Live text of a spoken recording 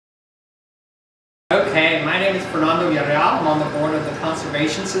Okay, my name is Fernando Villarreal. I'm on the board of the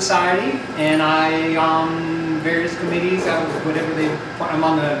Conservation Society, and I on various committees, I'm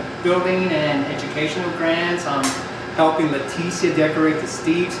on the building and educational grants. I'm helping Leticia decorate the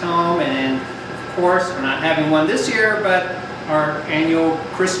Steve's home, and of course, we're not having one this year, but our annual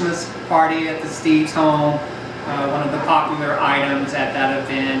Christmas party at the Steve's home. One of the popular items at that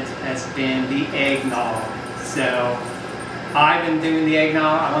event has been the eggnog. So I've been doing the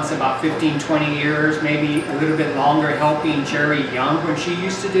eggnog, I want to say about 15-20 years, maybe a little bit longer, helping Jerry Young when she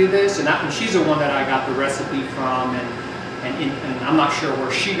used to do this. And she's the one that I got the recipe from, and I'm not sure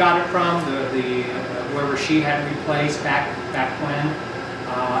where she got it from, whoever she had replaced back when.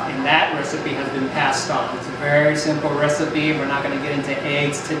 And that recipe has been passed on. It's a very simple recipe. We're not going to get into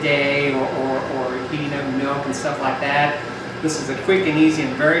eggs today or heating up milk and stuff like that. This is a quick and easy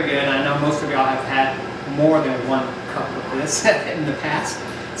and very good. I know most of y'all have had more than one cup of this in the past.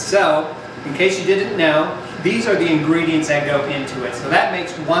 So, in case you didn't know, these are the ingredients that go into it. So that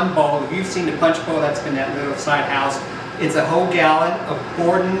makes one bowl. If you've seen the punch bowl that's been that little side house, it's a whole gallon of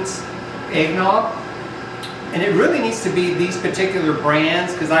Borden's eggnog. And it really needs to be these particular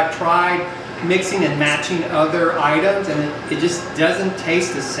brands, because I've tried mixing and matching other items and it just doesn't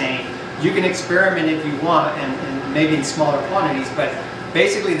taste the same. You can experiment if you want, and maybe in smaller quantities, but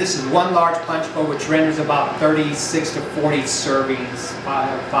basically this is one large punch bowl, which renders about 36 to 40 servings,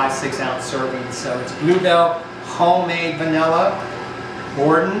 5-6 ounce servings. So it's Bluebell homemade vanilla,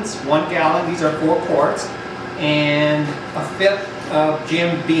 Borden's 1 gallon, these are 4 quarts, and a fifth of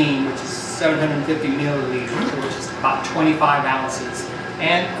Jim Beam, which is 750 milliliters, which is about 25 ounces,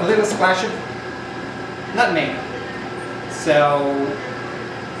 and a little splash of nutmeg. So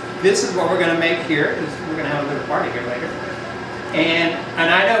this is what we're going to make here, because we're going to have a little party here later. And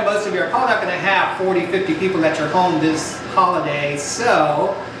I know most of you are probably not going to have 40, 50 people at your home this holiday,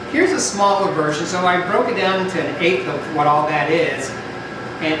 so here's a smaller version. So I broke it down into an eighth of what all that is,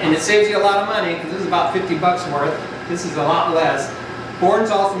 and it saves you a lot of money, because this is about 50 bucks worth. This is a lot less.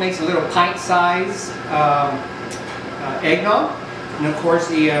 Borden's also makes a little pint-size eggnog, and of course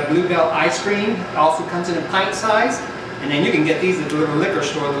the Bluebell ice cream also comes in a pint size, and then you can get these at the little liquor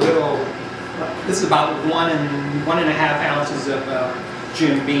store. This is about 1.5 ounces of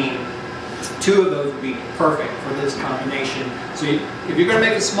Jim Beam. 2 of those would be perfect for this combination. So if you're going to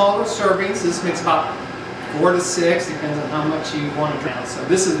make a smaller servings, this makes about 4 to 6, depends on how much you want to drink. So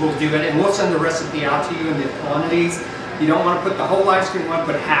this is, we'll do it, and we'll send the recipe out to you in the quantities. You don't want to put the whole ice cream, you want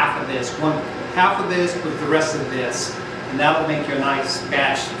to put half of this. Half of this with the rest of this. And that will make you a nice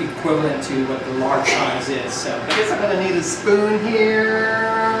batch equivalent to what the large size is. So I guess I'm going to need a spoon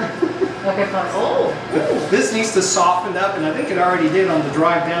here. Okay, fine. Oh! This needs to soften up, and I think it already did on the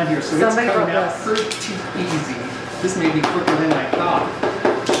drive down here, so it's coming out pretty easy. This may be quicker than I thought.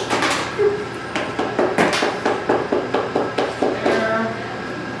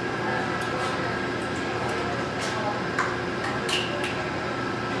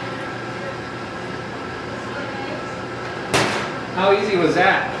 How easy was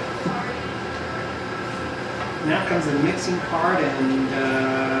that? Now comes the mixing part, and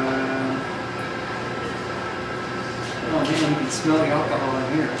oh man, you can smell the alcohol in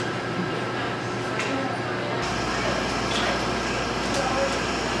here.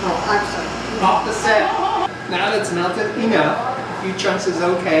 Oh, I'm sorry. Off the set. Now that it's melted enough, a few chunks is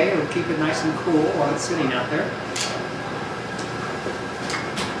okay. It'll keep it nice and cool while it's sitting out there.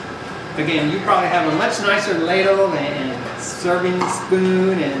 Again, you probably have a much nicer ladle and serving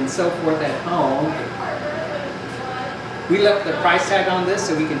spoon and so forth at home. We left the price tag on this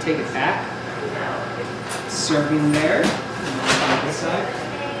so we can take it back. Serving there, on this side.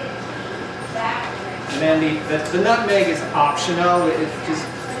 And then the nutmeg is optional. It's just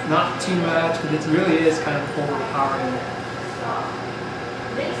not too much, but it really is kind of overpowering.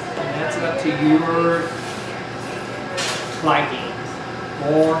 And that's up to your liking.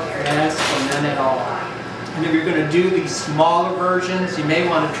 More, less, or none at all. And if you're going to do these smaller versions, you may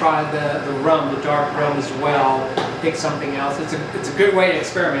want to try the rum, the dark rum as well. Pick something else. It's a good way to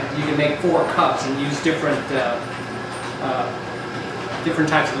experiment. You can make 4 cups and use different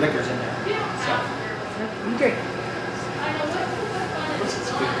types of liquors in there. So. Okay.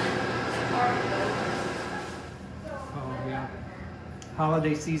 Oh yeah.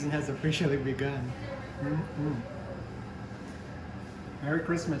 Holiday season has officially begun. Merry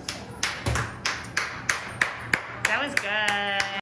Christmas. That was good.